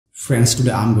Friends,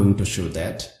 today I'm going to show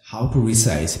that how to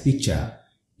resize picture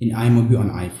in iMovie on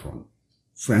iPhone.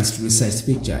 Friends, to resize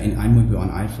picture in iMovie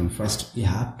on iPhone, first you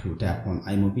have to tap on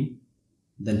iMovie,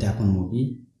 then tap on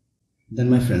movie, then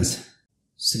my friends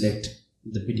select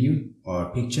the video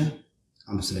or picture.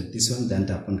 I'm going to select this one, then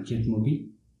tap on create movie,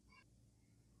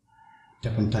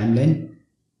 tap on timeline,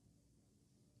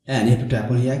 and you have to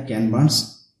tap on here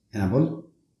canvas enable.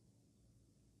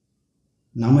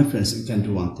 Now my friends, you can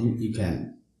do one thing, you can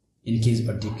increase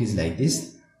or decrease like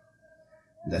this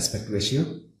the aspect ratio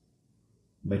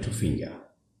by 2 fingers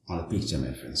on the picture,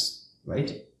 my friends,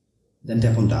 right? Then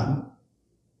tap on done,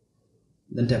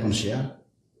 then tap on share.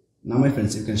 Now my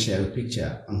friends, you can share your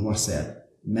picture on WhatsApp,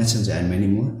 Messenger and many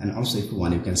more. And also if you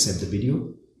want, you can save the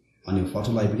video on your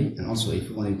photo library, and also if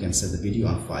you want, you can save the video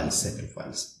on files, save to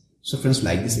files. So friends,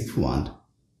 like this, if you want,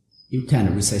 you can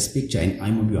resize picture in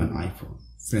iMovie on iPhone.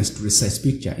 Friends, to resize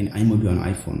picture in iMovie on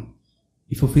iPhone,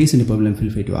 if you face any problem, feel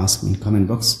free to ask me in comment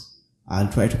box. I'll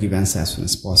try to give answer as soon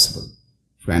as possible.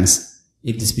 Friends,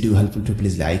 if this video helpful to,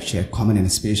 please like, share, comment, and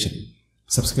especially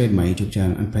subscribe my YouTube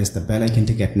channel and press the bell icon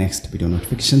to get next video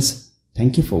notifications.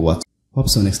 Thank you for watching. Hope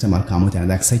so next time I'll come with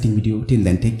another exciting video. Till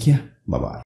then, take care. Bye bye.